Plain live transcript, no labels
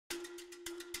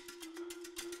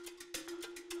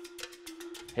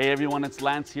Hey everyone, it's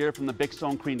Lance here from the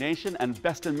Bigstone Cree Nation and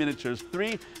Best in Miniatures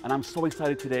 3, and I'm so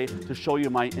excited today to show you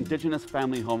my Indigenous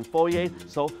family home foyer,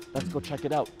 so let's go check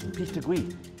it out. Peace to Gui.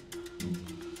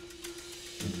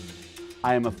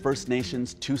 I am a First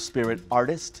Nations Two-Spirit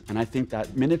artist, and I think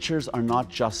that miniatures are not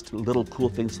just little cool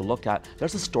things to look at,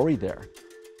 there's a story there.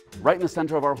 Right in the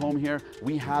center of our home here,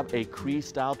 we have a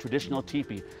Cree-style traditional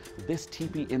tipi. This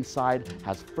tipi inside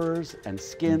has furs and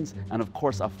skins, and of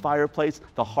course a fireplace,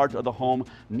 the heart of the home,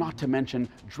 not to mention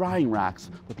drying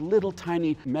racks with little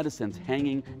tiny medicines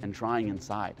hanging and drying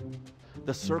inside.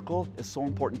 The circle is so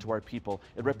important to our people.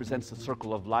 It represents the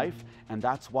circle of life, and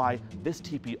that's why this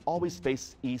tipi always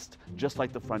faces east, just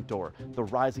like the front door. The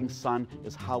rising sun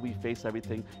is how we face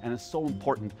everything, and it's so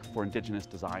important for Indigenous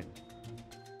design.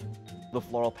 The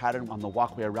floral pattern on the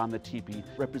walkway around the tipi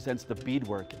represents the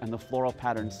beadwork and the floral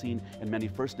pattern seen in many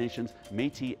First Nations,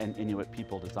 Métis, and Inuit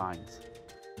people designs.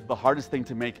 The hardest thing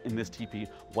to make in this tipi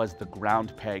was the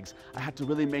ground pegs. I had to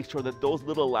really make sure that those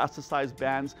little elasticized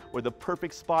bands were the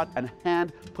perfect spot and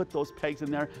hand put those pegs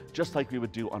in there just like we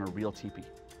would do on a real tipi.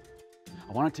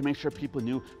 I wanted to make sure people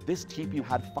knew this tipi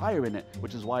had fire in it,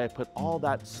 which is why I put all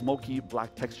that smoky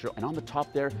black texture, and on the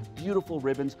top there, beautiful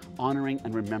ribbons honoring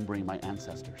and remembering my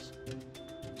ancestors.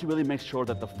 To really make sure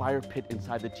that the fire pit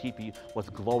inside the tipi was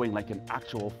glowing like an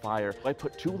actual fire, I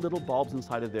put two little bulbs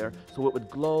inside of there so it would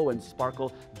glow and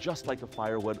sparkle just like a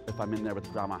fire would if I'm in there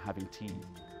with Grandma having tea.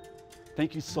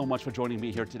 Thank you so much for joining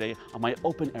me here today on my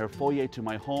open air foyer to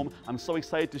my home. I'm so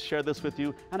excited to share this with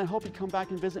you, and I hope you come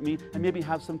back and visit me and maybe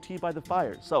have some tea by the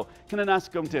fire. So,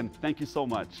 Kinanaskumtin, thank you so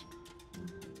much.